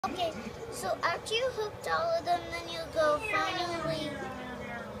Okay, so after you hooked all of them, then you'll go finally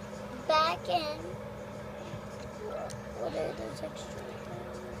back in. What are those extra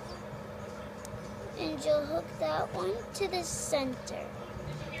ones? And you'll hook that one to the center.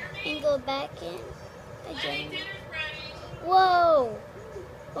 And go back in again. Whoa!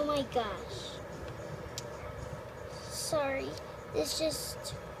 Oh my gosh. Sorry, this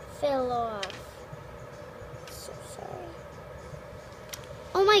just fell off. So sorry.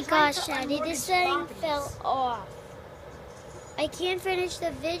 Oh my gosh, Daddy, this thing fell off. I can't finish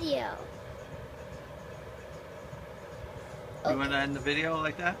the video. You want to end the video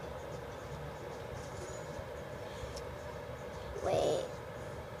like that? Wait.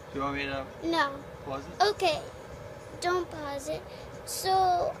 Do you want me to No. pause it? Okay, don't pause it.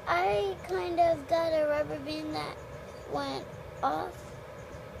 So I kind of got a rubber band that went off,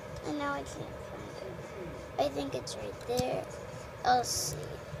 and now I can't find it. I think it's right there. I'll see.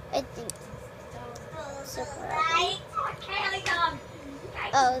 I think. Surprise.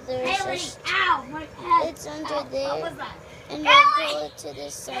 Oh, there's a. It's under there, and we'll pull it to the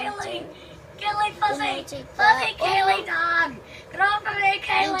center. Then we'll take that one off.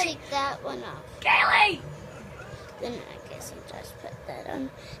 And take that one off. Then I guess I'll just put that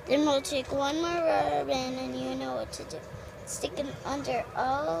on. Then we'll take one more rubber band, and you know what to do. Stick it under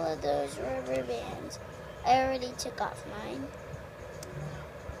all of those rubber bands. I already took off mine.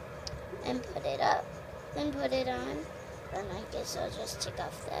 And put it up. Then put it on. Then I guess I'll just take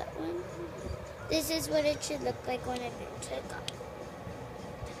off that one. This is what it should look like when it took off.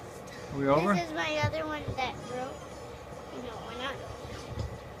 Are we over? This is my other one that broke. No, we're not.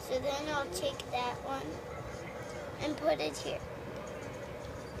 So then I'll take that one and put it here.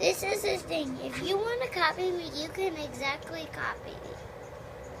 This is the thing. If you want to copy me, you can exactly copy me.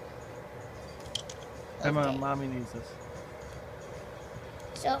 Okay. Mommy needs this.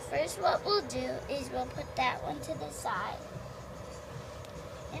 So first what we'll do is we'll put that one to the side.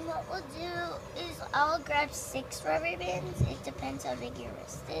 And what we'll do is I'll grab 6 rubber bands. It depends how big your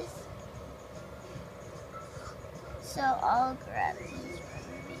wrist is. So I'll grab these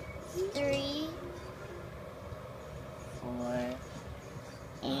rubber bands. 3, 4,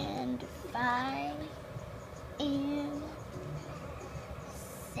 and 5, and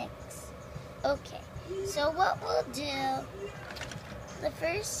 6. Okay, so what we'll do, the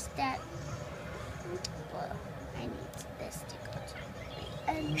first step, well, I need this to go to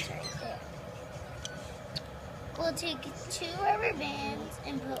the end right there. We'll take 2 rubber bands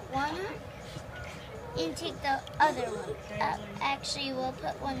and put one on, and take the other one up. Actually, we'll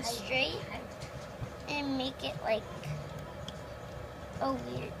put one straight and make it like a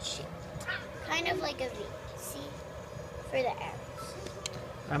weird shape. Kind of like a V, see? For the arrows.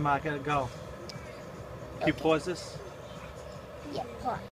 I'm not gonna go. Can you pause this? Yeah, pause.